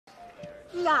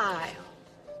Lyle.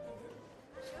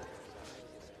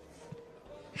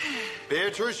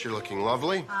 Beatrice, you're looking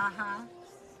lovely. Uh-huh.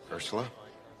 Ursula,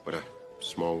 what a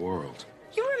small world.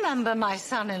 You remember my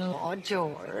son-in-law,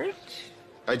 George?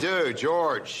 I do,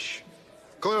 George.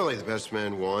 Clearly the best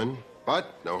man won,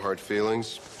 but no hard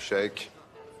feelings. Shake.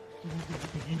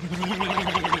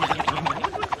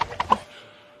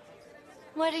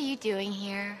 What are you doing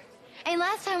here? And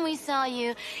last time we saw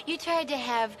you, you tried to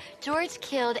have George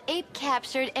killed, Ape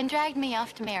captured, and dragged me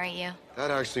off to marry you.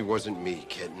 That actually wasn't me,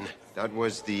 kitten. That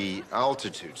was the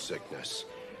altitude sickness.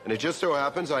 And it just so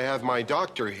happens I have my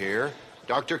doctor here,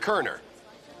 Dr. Kerner.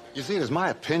 You see, it is my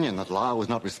opinion that Lyle was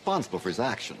not responsible for his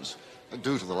actions,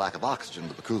 due to the lack of oxygen in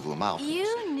the Bakuvu Mountains.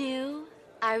 You knew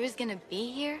I was gonna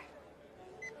be here?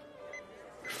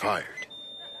 You're fired.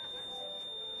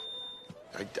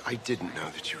 I didn't know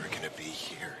that you were gonna be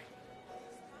here.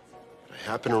 I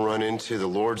happened to run into the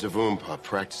Lords of Oompa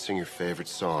practicing your favorite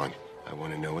song. I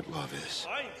want to know what love is.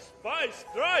 1, 2,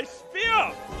 3,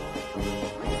 4!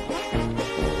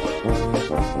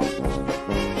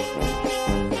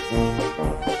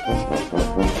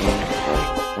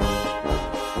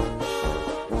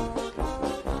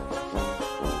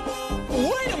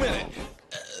 Wait a minute!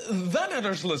 That ain't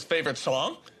Ursula's favorite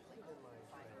song.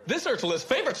 This Ursula's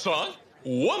favorite song?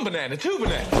 1 banana, 2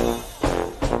 bananas.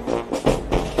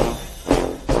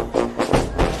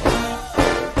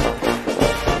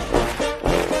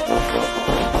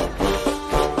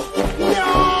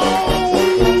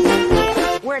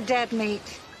 We're dead meat.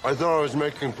 I thought I was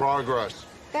making progress.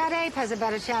 That ape has a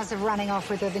better chance of running off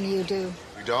with her than you do.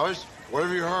 He does? What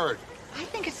have you heard? I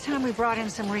think it's time we brought in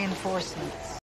some reinforcements.